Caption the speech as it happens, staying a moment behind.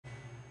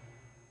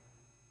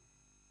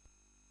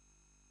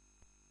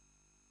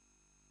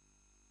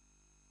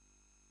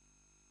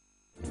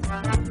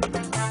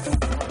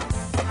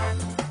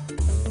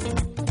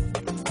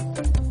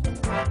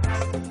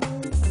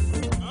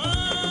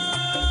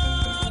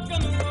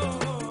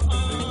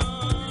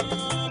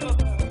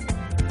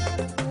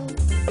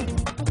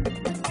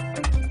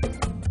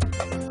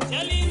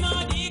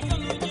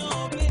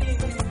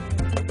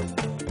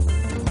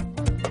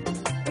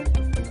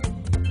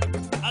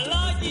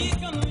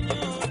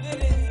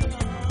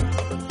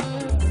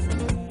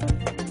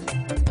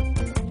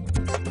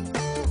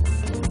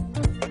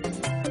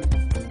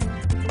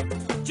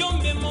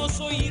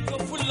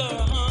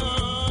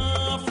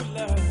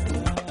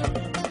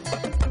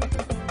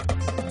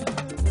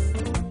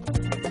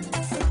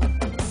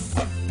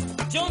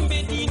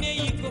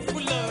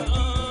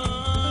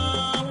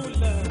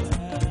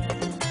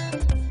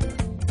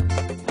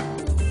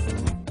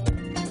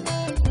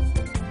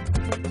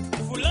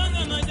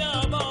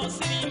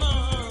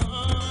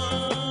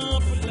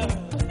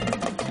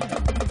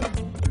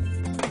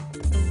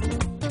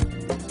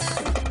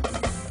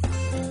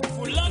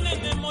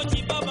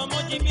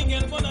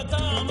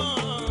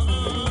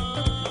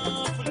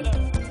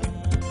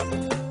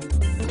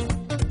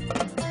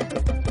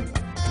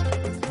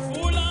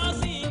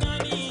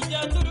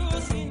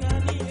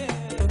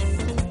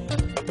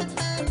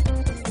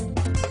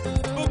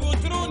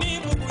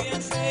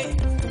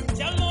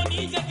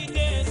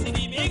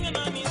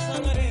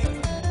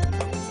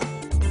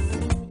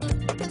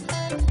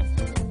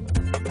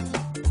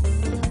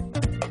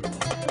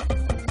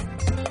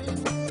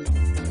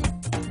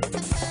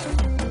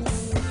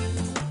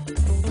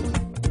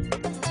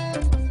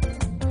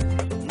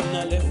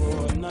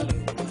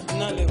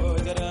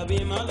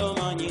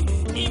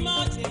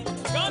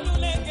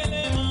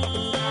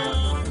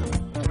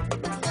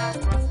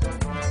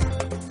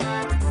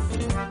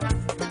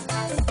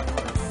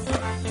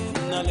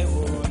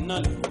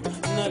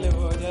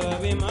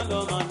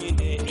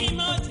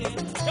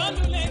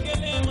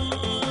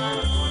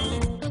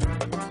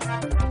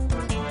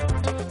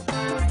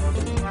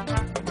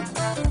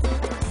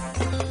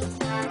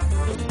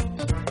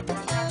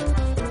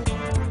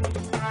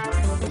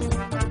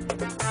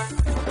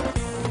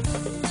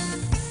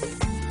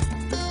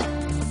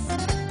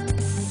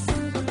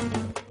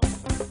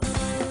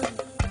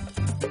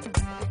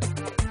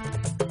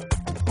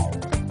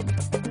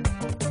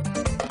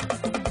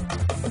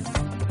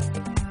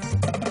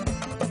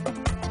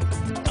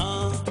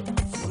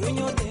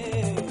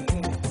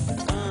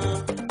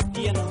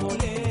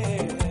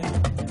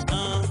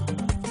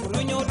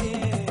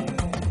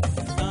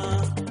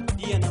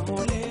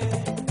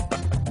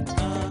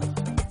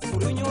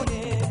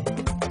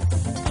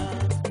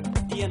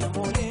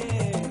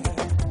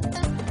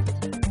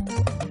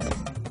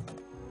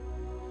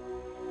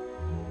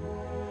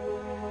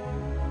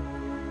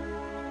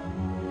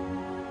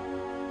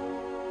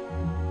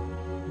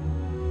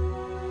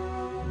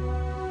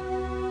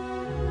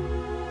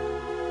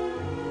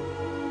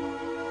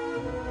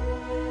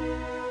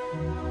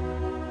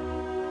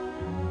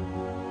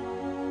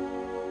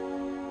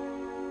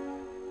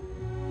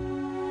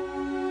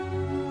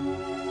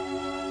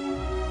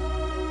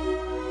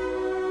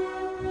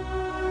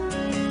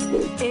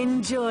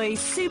Enjoy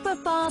super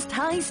fast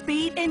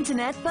high-speed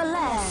internet for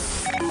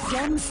less.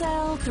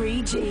 Gemcell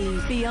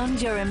 3G,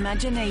 beyond your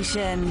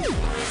imagination.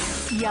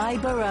 Yai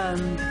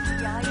Barone.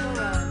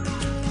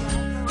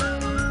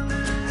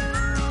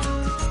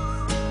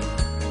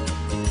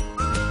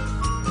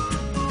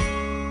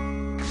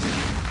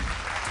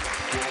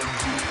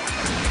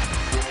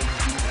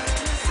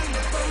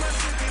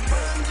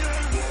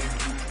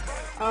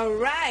 All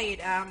right,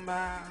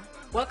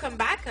 welcome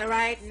back.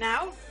 Right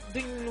now,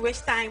 don't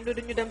waste time. Don't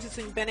you dump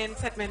in Benin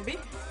segment be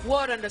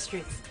word on the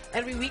streets.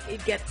 Every week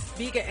it gets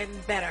bigger and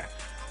better.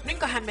 Ni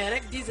ko xamé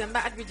rek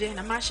December at bi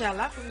jeexna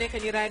machallah fu nek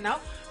ni right now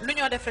lu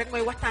ñoo def rek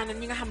moy waxtaan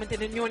ñi nga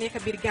xamantene ñoo nek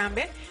biir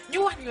Gambie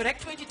ñu wax ñu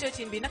rek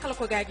 2013 bi naka la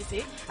ko gaay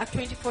gisee ak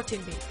 2014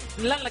 bi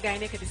lan la gaay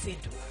nek di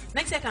séentu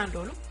nañ sétan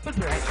lolu pour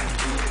bi right.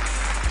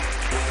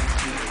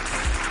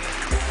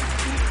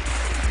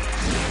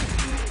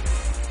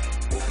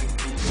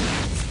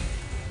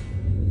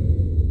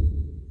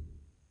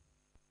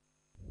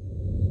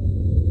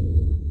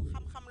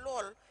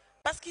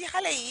 parce que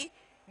xalé yi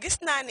gis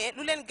naa ne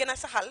lu leen gën a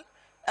saxal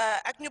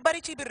ak ñu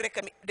bari ci biir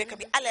dëkk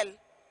bi alel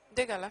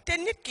dëgg la te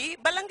nit ki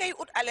bala ngay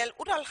ut alel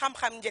utal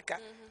xam-xam njëkka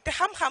te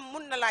xam-xam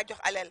mun na laa jox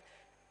alel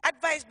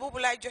advice boobu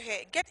laay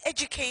joxe get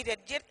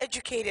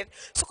educated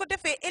su ko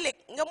defee ëllëg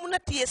nga mun a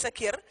téye sa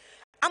kër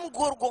am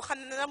góor goo xam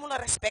ne na mun a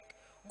respect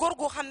góor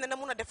goo xam ne na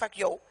mun a def ak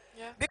yow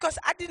because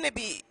addina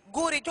bi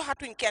góor yi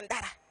joxatuñ kenn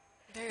dara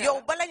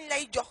yow balañ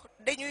lay jox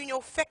dañuy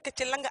ñëw fekk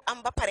ci la nga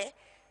am ba pare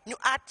ñu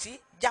aat ci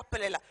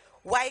jàppale la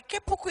waaye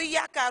képp kuy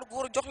yaakaar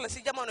góor jox la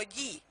si jamono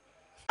jii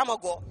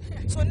amagoo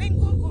soo nañ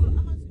góorgóorlu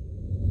amal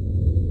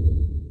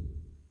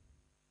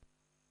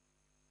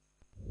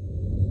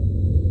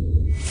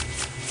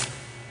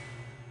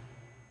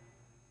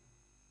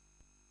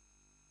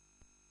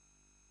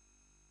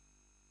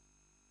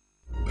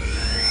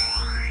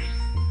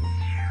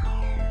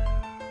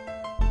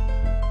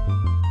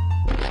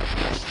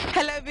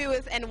Hello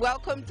viewers, and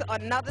welcome to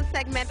another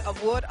segment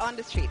of Word on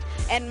the Street.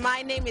 And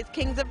my name is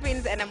King the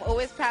Prince, and I'm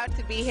always proud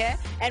to be here.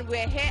 And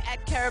we're here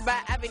at Caraba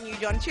Avenue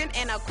Junction.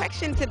 And our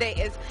question today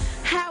is,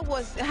 how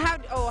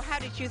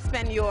did you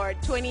spend your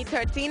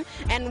 2013,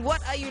 and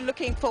what are you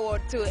looking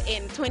forward to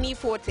in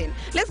 2014?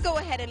 Let's go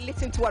ahead and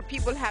listen to what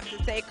people have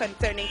to say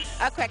concerning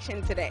our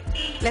question today.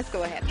 Let's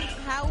go ahead.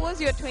 How was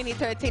your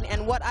 2013,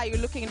 and what are you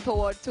looking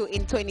forward to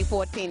in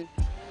 2014?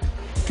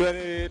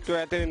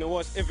 2013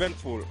 was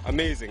eventful,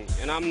 amazing,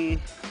 and I'm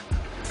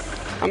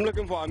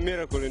looking for a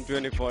miracle in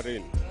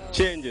 2014.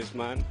 Changes,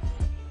 man.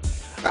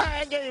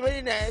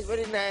 Very nice,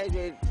 very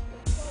nice.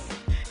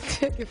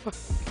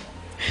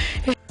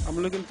 I'm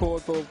looking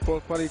forward for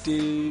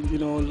prosperity,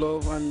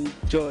 love and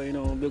joy,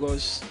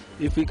 because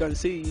if we can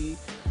see,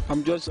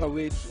 I'm just on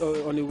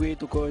the way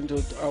to go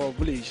into our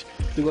village,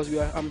 because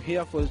I'm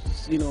here for,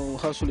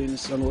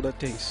 hustlings and other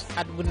things.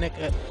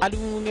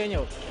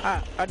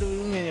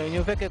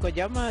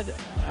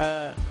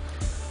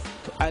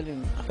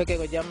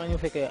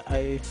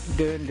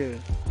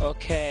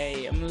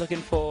 Okay, I'm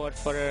looking forward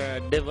for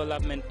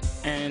development,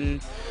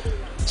 and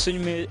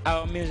soon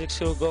our music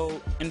should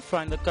go in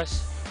front,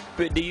 because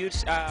the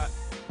youths are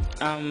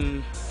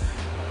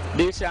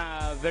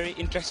very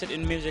interested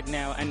in music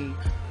now, and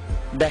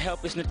the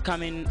help is not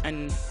coming,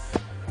 and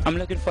I'm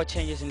looking for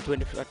changes in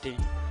 2014.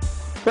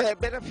 For a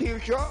better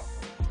future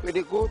with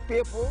the good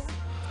people,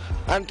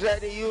 and try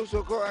to use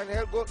to go and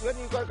help. When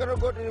you gonna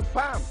go to the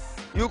farm,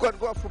 you can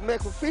go for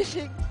make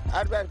fishing.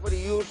 Advice for the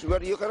youth,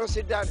 where you cannot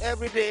sit down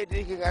every day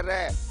drinking a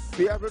rap.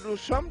 We have to do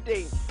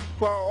something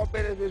for our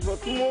benefits for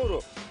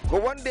tomorrow.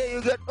 Because one day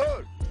you get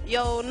old.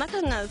 Yo,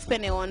 naka nga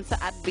spend on sa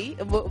at bi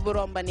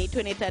buromba ni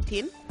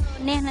 2013?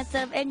 Neex na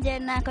trop, enjoy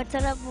naa ko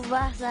trop bu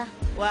baax sax.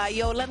 Waa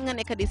yow lan nga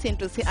nekk di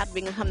séntu si at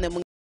bi nga xam ne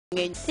mu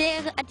ngi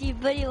seeg at yu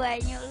bëri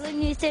waaye lu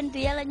ñuy séntu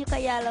yàlla ñu ko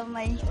yàlla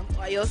may.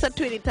 Waa yow sa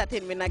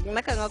 2013 bi nag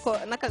naka nga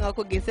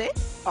ko gisee?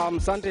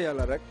 Sant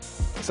yàlla rek.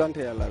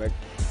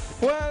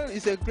 Well,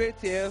 it's a great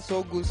year,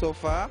 so good so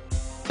far.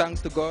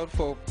 Thanks to God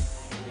for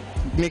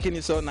making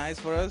it so nice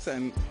for us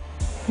and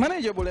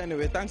manageable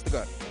anyway, thanks to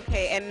God.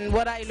 Okay, and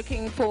what are you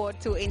looking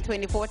forward to in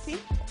 2014?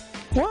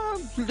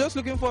 Well, just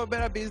looking for a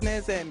better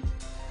business and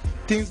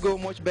things go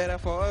much better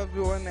for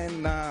everyone,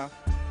 and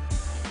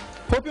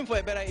hoping for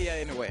a better year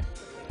anyway.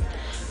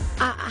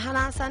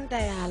 Hana santa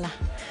yàlla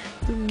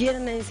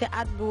génn nañ ci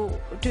at bu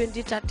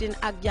 2013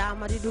 ak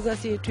jaama di dugg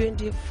ci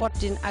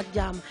 2014 ak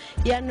jaama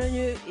yal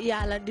nañu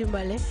yàlla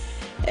dimbale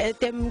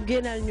te mu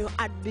génnal ñu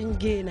at biñ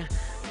génna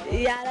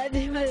yàlla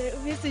dimbale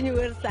ubbi suñu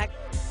wërsëg.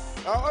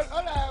 All I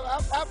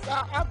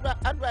have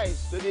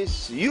advice to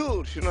this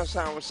youth, what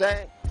I'm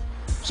saying?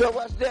 So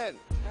what's then?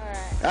 All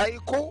right. Are you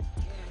cool?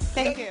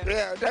 Thank you.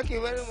 Yeah, thank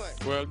you very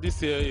much. Well,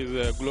 this year is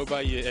a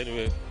global year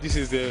anyway. This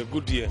is a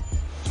good year.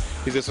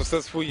 It's a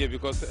successful year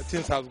because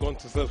things have gone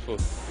successful.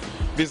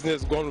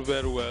 Business gone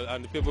very well,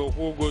 and people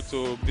who go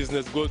to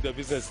business go their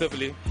business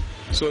safely.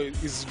 So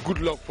it's good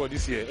luck for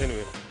this year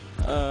anyway.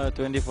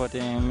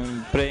 2014,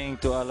 I'm praying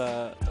to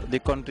Allah, the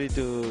country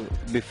to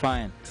be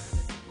fine.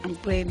 I'm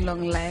praying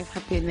long life,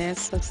 happiness,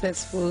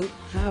 successful,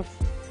 have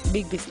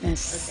big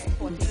business.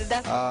 Okay.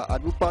 At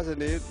bu passé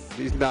ni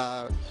is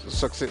na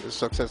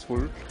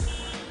successful.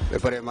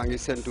 Pare mangi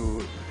send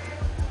to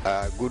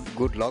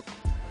good luck.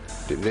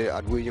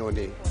 At bu ñëw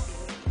ni.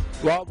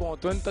 Waaw bon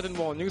 2013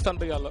 bon ñu ngi sant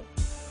yàlla.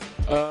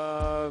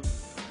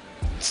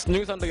 Ñu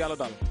ngi sant yàlla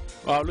daal.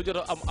 Waaw lu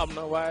jot am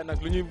na waaye nag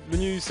lu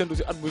ñuy sentu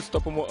ci at bu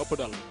stop moo ëpp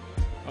daal.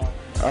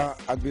 Waaw.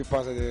 At bi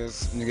passé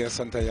ñu ngi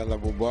sant yàlla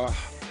bu baax.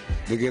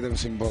 di gërëm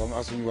suñu borom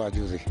ak suñu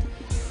waajur yi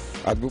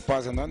at bu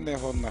passé na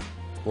neexoon na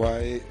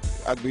waaye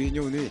at bi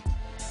ñëw nii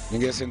ñu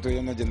ngi séntu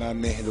yal na dinaa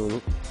neex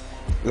loolu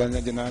lan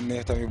la dinaa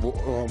neex tamit bu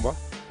romba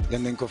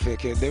yan nañ ko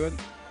fekkee déwén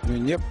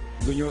ñun ñëpp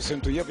lu ñëw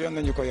séntu yëpp yan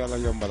nañu ko yàlla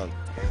yombalal.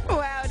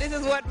 Wow, this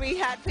is what we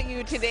had for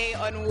you today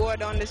on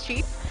Word on the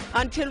Street.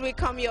 Until we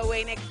come your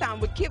way next time,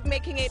 we keep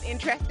making it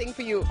interesting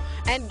for you.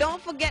 And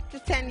don't forget to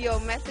send your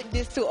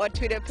messages to our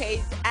Twitter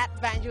page at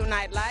Banjo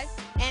Night Live.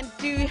 And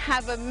do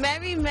have a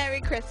Merry, Merry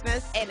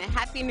Christmas and a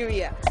Happy New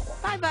Year.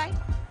 Bye-bye.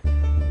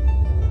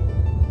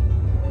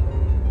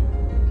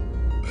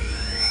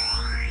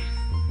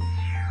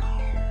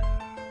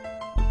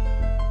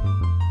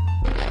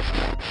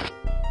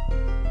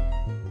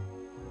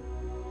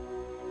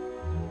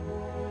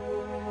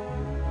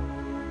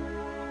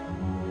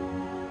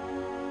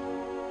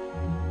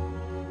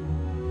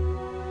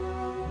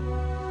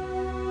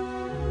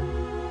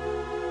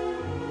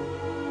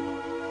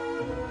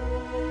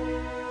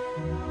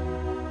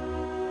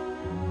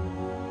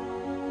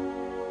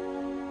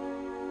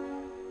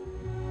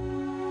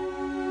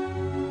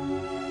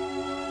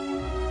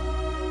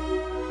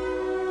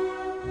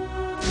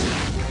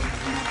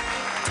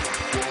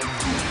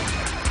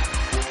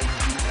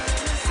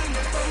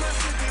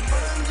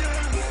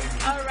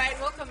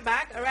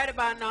 Right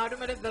about now,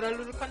 duma def dara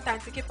lu kontaan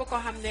ci képp koo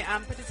xam ne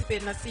am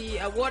participer na ci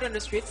Word on the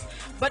Streets,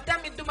 but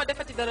tamit duma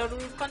defati dara lu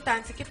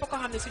kontaan ci képp koo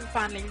xam ne suñu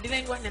fan lañ di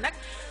leen wax ne nag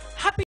happy